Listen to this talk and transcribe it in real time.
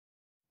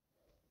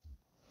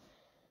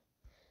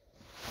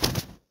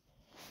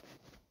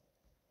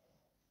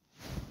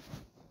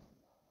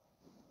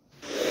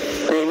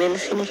in the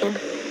scene again?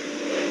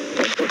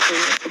 Like, what's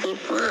the deep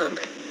blob?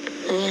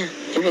 Oh yeah,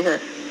 I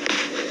forgot.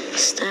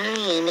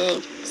 Starry and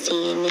egg,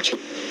 C-N-H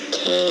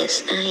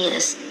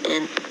K-S-I-S-N-G-G-N.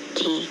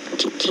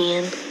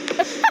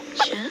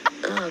 Shut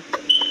up.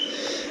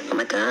 Oh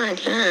my god,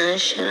 yeah,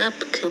 shut up,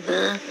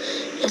 Kuba.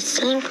 It's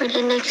time for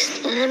the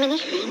next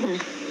elimination.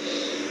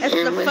 That's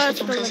and the we're first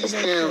switching places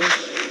now.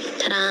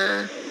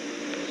 Ta-da!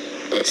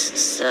 This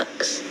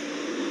sucks.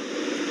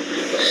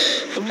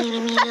 I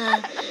mean,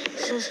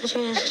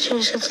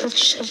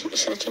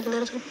 such a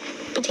little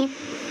pretty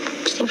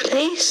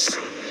place.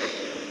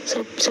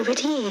 So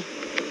pretty.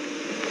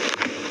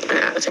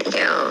 Thank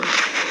you.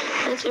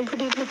 That's a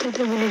pretty little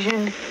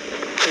elimination.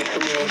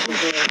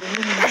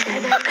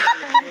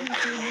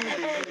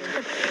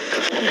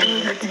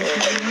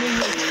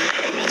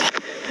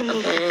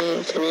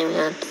 Okay, today we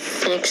got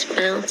 6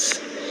 votes.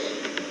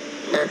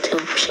 Not too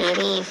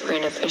shabby for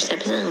the first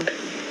episode.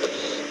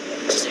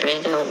 Sorry, I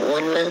got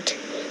 1 vote.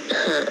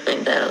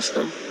 I'm that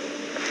also.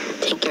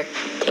 Take your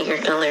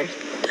color,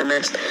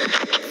 dumbass.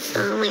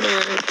 Oh my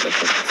god,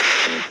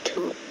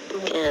 too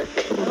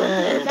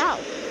bad.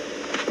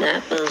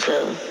 That bozo.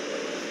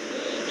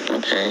 Oh my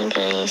god,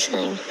 guys,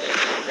 I'm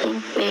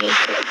very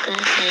glad that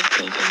I've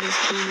taken this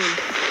game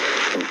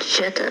and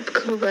shut up,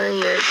 Kuba.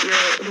 You're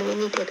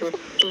eliminated with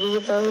 3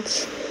 votes.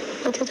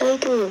 What did I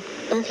do?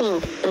 Nothing.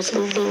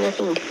 Absolutely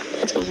nothing.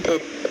 That's what you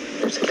did.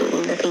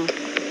 Absolutely nothing.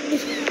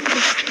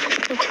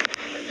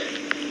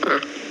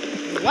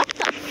 What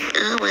the?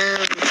 Oh well.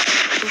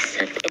 He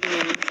sucked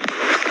anyway.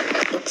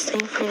 It's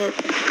time for the...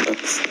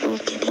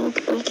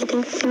 We're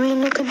getting 3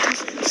 new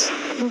contestants.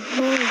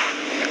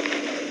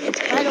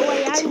 By the way,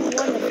 I'm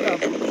one of them.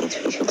 Anyways,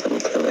 you can call me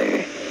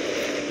Clover.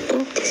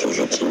 I'm Dizzy's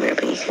a keeper,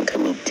 but you can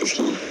call me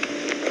Dizzy.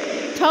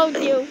 Told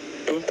you.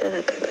 I'm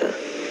Kaka.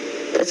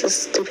 That's a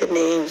stupid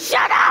name.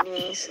 Shut up!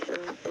 Anyways,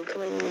 I'm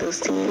calling those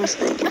teams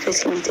that you guys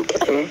can be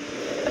together.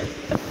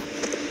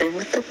 I'm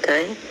with the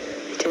guy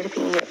who tried to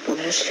beat me up in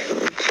the last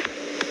challenge.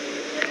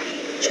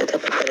 Shut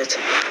up about it.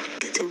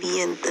 Get to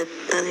be in the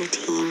other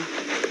team.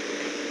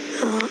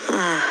 Oh,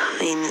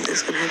 I knew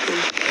this would happen.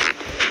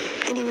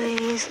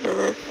 Anyways, now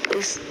that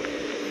this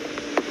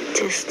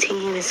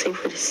team is time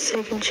for the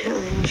 2nd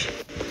challenge.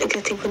 I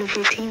gotta take one of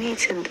your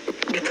teammates and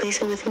replace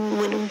him with a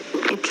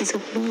piece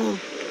of me.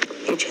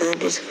 Your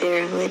challenge is to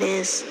figure out who it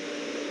is.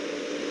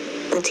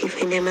 Once you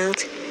find him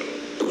out,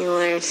 you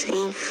are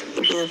safe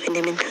if you don't find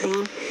him in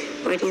time.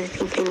 Or do you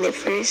think find it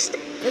first?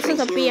 This is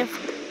a BFR.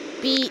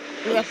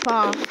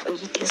 Or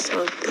you can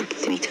talk like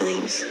 3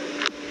 times.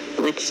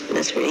 Which,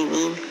 that's what I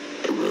mean.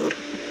 The rude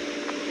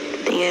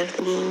thing out of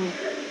the game.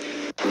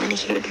 I wanna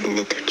hear a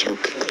little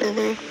joke,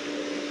 Clever.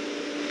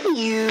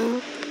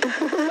 You.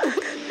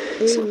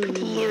 So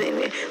pretty.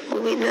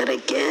 Oh, wait, not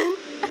again?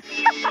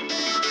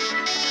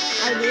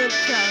 I did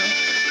so.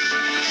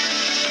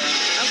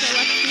 Okay,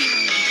 let's see.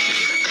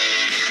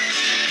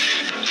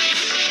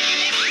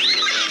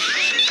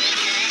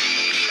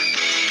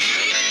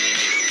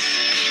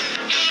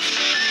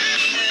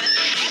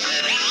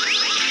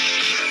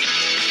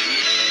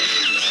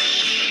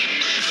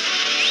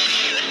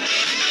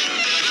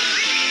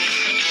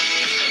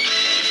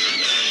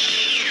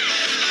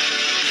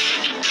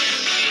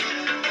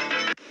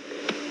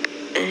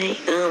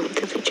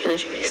 Did the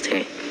challenge already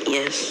start?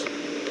 Yes.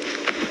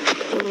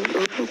 What do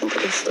you think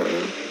I start?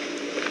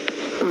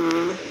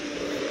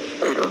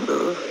 I don't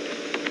know.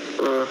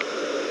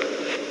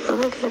 Oh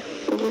my god,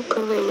 you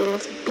cover, you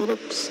have to beat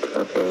up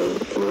Strawberry.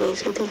 Anyways,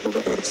 who do you think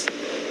it is?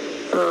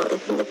 I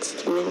think that's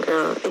Demon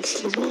Girl.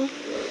 Excuse me?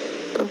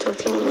 Don't talk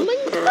to me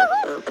like that,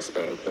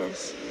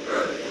 Asparagus.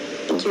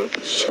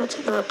 Shut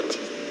up,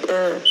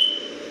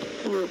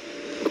 you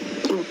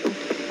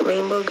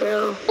rainbow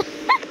girl.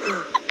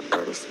 At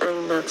least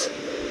I'm not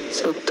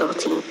so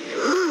dotty.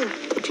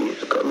 Did you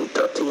just call me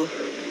dotty?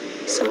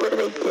 So what if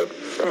I did,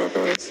 fat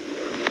ass?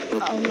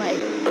 Oh my.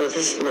 Oh,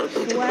 this is not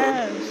going to go.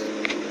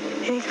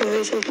 Hey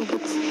guys, I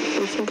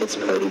think it's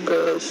Party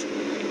Bros.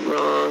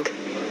 Wrong.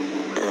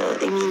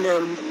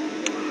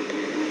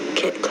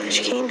 Clash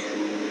Cane?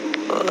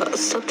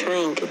 Stop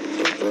trying.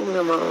 You're getting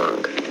them all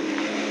wrong.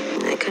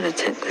 And I gotta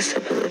check this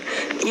episode.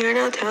 You're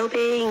not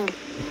helping!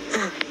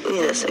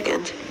 Wait a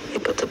second. I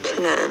got a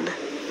plan.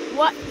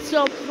 What's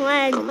your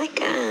plan? Oh my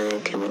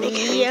god, come on, I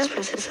can't just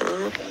press this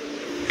up.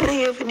 I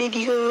have an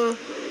idea.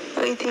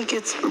 I think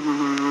it's... no,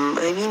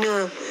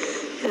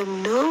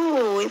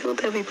 I don't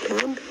have a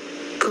plan.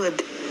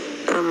 Good.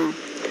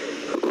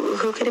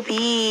 Who could it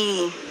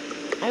be?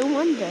 I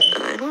wonder.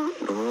 I don't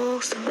know.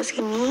 Stop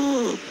asking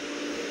me.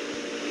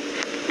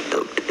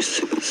 Dr.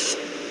 Seuss.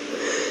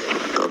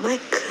 Oh my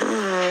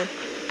god.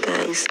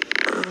 Guys,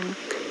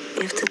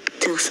 we have to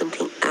do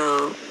something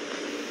out.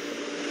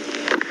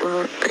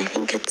 Well, I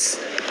think it's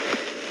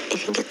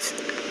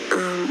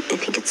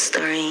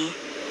Starry.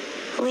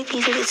 Oh wait, do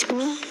you think it's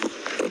me?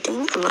 You're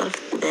doing a lot of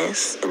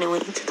this, and I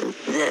want you to do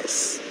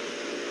this.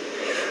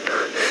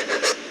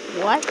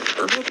 What?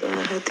 Oh my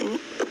god,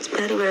 it's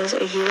Patty Rose,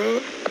 are you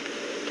it?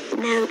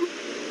 No.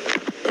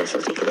 That's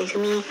not taken away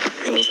from me.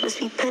 I am supposed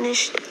to be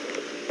punished.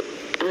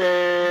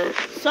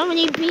 So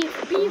many B oh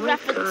my God, how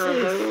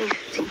references. do I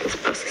speed this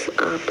process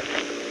up?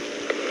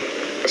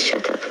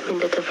 Shut up, I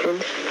got a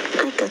plan.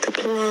 I got a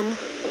plan.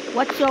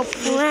 What's your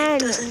plan?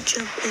 Doesn't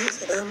jump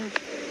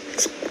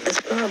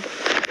as Bob.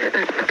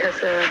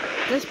 Because,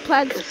 This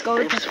plan's because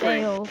going I'm to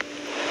swearing. fail.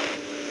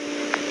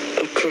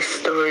 It's a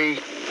story.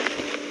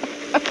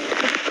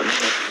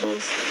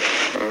 Please,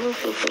 I'm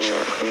figuring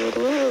out who it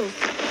is.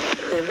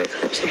 Whoever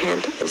claps your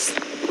hand is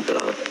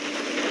Blob.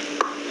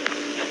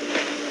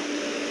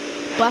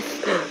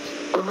 Busted.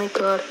 Oh my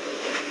God.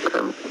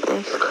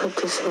 I clapped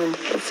his hand.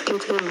 Let's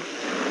get him.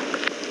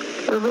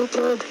 Oh my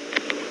God.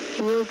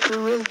 You're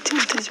correct.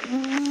 It is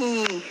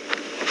me.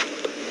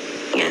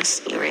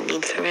 Yes, you're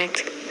indeed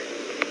correct.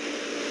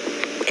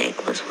 Egg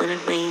was one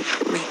of my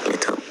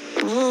little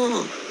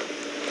me.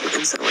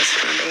 And so was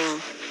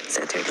Strawberry,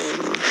 Saturday.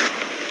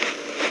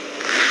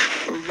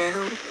 And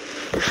now,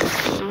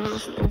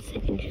 the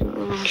second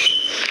challenge.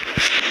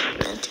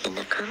 Note in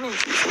the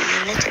comments using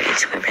your letter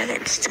H for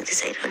brothers to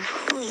decide on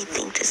who you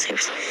think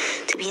deserves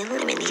to be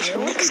eliminated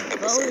next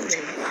episode.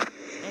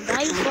 And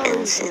I Voting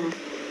ends in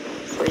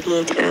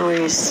 48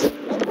 hours.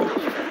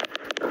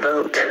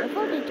 Vote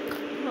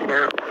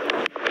now.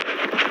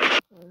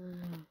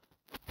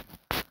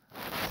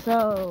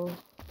 So,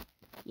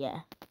 yeah.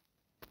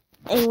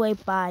 Anyway,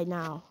 bye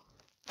now.